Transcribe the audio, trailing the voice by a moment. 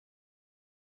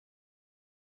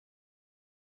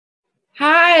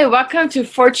Hi, welcome to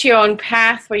Forge Your Own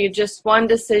Path, where you're just one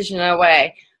decision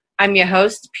away. I'm your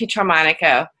host, Petra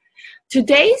Monaco.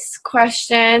 Today's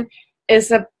question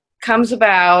comes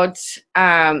about,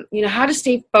 how to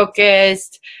stay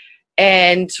focused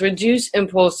and reduce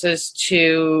impulses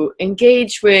to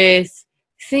engage with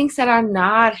things that are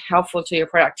not helpful to your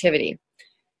productivity.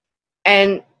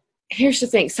 And here's the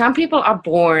thing: some people are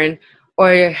born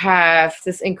or have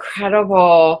this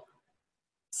incredible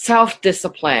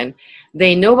self-discipline.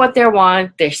 They know what they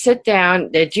want, they sit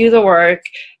down, they do the work,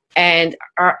 and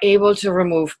are able to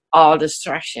remove all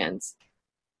distractions.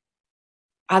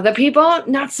 Other people,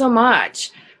 not so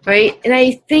much, right? And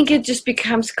I think it just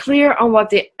becomes clear on what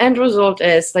the end result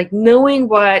is, like knowing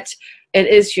what it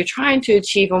is you're trying to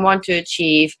achieve and want to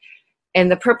achieve,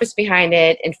 and the purpose behind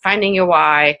it, and finding your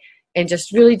why, and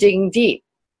just really digging deep.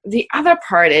 The other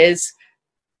part is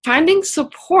finding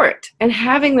support and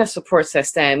having the support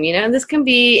system, and this can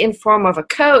be in form of a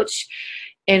coach,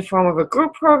 in form of a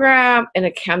group program, an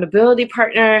accountability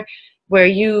partner where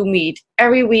you meet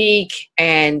every week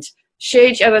and share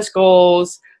each other's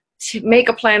goals, to make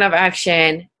a plan of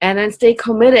action, and then stay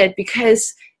committed,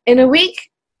 because in a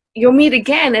week you'll meet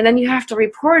again and then you have to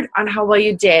report on how well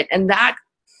you did, and that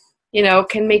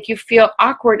can make you feel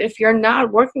awkward if you're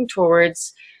not working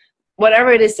towards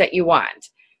whatever it is that you want.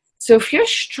 So if you're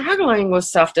struggling with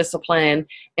self-discipline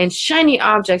and shiny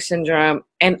object syndrome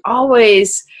and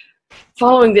always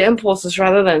following the impulses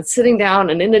rather than sitting down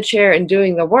and in a chair and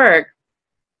doing the work,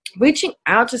 reaching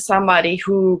out to somebody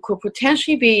who could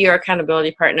potentially be your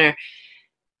accountability partner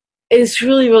is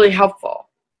really, really helpful.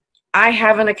 I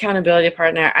have an accountability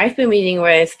partner I've been meeting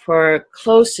with for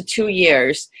close to 2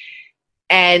 years,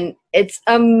 and it's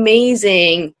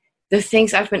amazing the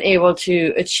things I've been able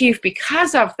to achieve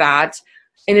because of that.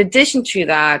 In addition to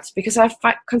that, because I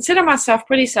consider myself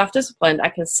pretty self-disciplined, I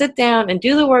can sit down and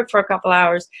do the work for a couple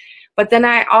hours, but then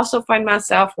I also find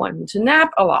myself wanting to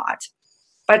nap a lot.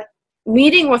 But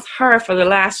meeting with her for the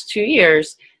last 2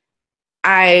 years,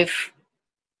 I've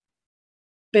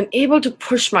been able to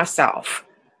push myself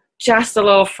just a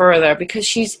little further, because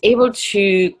she's able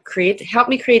to help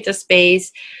me create the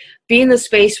space, be in the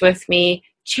space with me,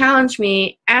 challenge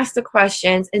me, ask the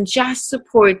questions, and just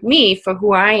support me for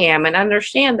who I am, and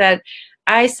understand that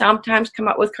I sometimes come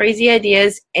up with crazy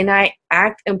ideas and I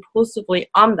act impulsively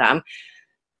on them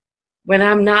when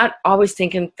I'm not always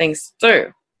thinking things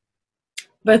through.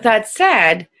 But that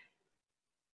said,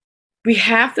 we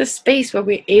have the space where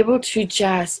we're able to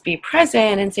just be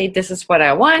present and say, this is what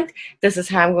I want, this is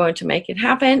how I'm going to make it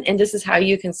happen, and this is how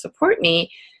you can support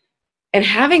me. And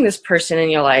having this person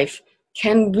in your life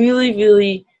can really,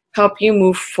 really help you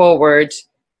move forward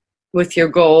with your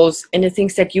goals and the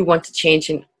things that you want to change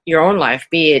in your own life,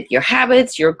 be it your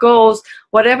habits, your goals,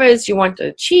 whatever it is you want to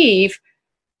achieve.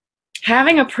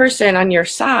 Having a person on your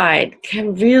side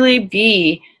can really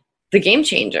be the game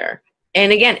changer.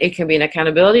 And again, it can be an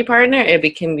accountability partner,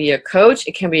 it can be a coach,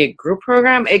 it can be a group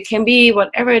program, it can be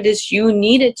whatever it is you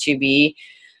need it to be,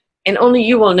 and only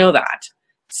you will know that.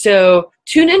 So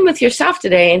tune in with yourself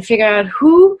today and figure out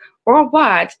who or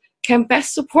what can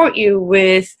best support you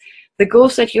with the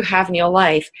goals that you have in your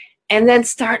life, and then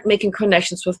start making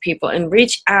connections with people and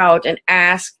reach out and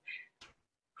ask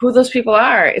who those people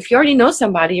are. If you already know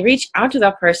somebody, reach out to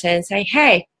that person and say,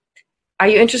 hey, are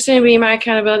you interested in being my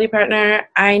accountability partner?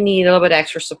 I need a little bit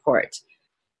extra support.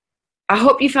 I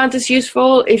hope you found this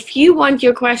useful. If you want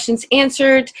your questions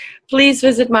answered, please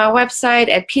visit my website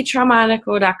at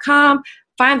petramonaco.com,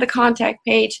 find the contact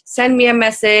page, send me a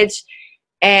message,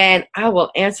 and I will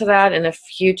answer that in a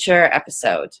future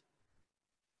episode.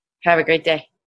 Have a great day.